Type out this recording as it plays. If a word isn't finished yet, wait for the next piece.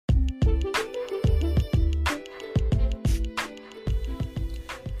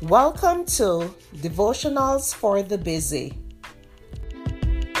Welcome to Devotionals for the Busy.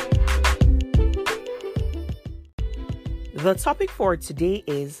 The topic for today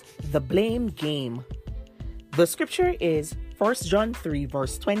is the blame game. The scripture is 1 John 3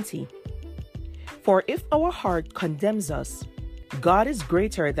 verse 20. For if our heart condemns us, God is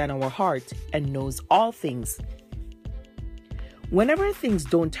greater than our heart and knows all things. Whenever things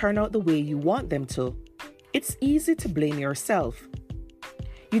don't turn out the way you want them to, it's easy to blame yourself.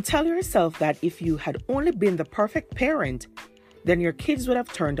 You tell yourself that if you had only been the perfect parent, then your kids would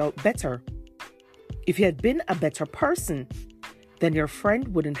have turned out better. If you had been a better person, then your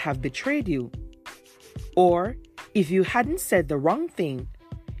friend wouldn't have betrayed you. Or if you hadn't said the wrong thing,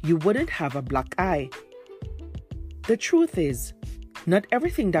 you wouldn't have a black eye. The truth is, not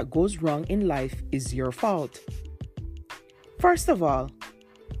everything that goes wrong in life is your fault. First of all,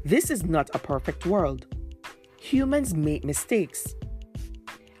 this is not a perfect world. Humans make mistakes.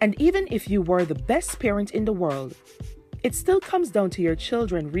 And even if you were the best parent in the world, it still comes down to your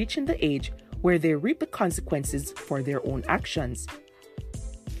children reaching the age where they reap the consequences for their own actions.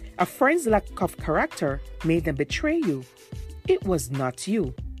 A friend's lack of character made them betray you. It was not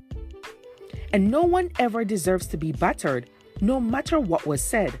you. And no one ever deserves to be battered, no matter what was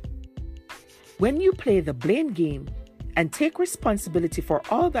said. When you play the blame game and take responsibility for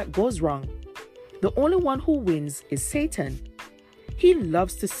all that goes wrong, the only one who wins is Satan. He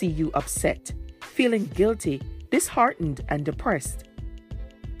loves to see you upset, feeling guilty, disheartened, and depressed.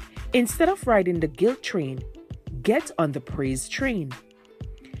 Instead of riding the guilt train, get on the praise train.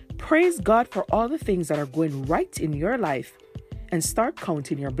 Praise God for all the things that are going right in your life and start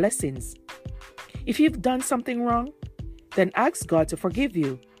counting your blessings. If you've done something wrong, then ask God to forgive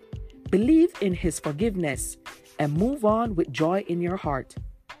you. Believe in His forgiveness and move on with joy in your heart.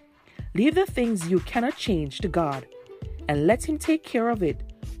 Leave the things you cannot change to God and let Him take care of it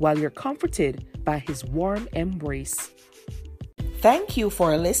while you're comforted by His warm embrace. Thank you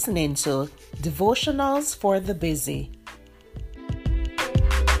for listening to Devotionals for the Busy.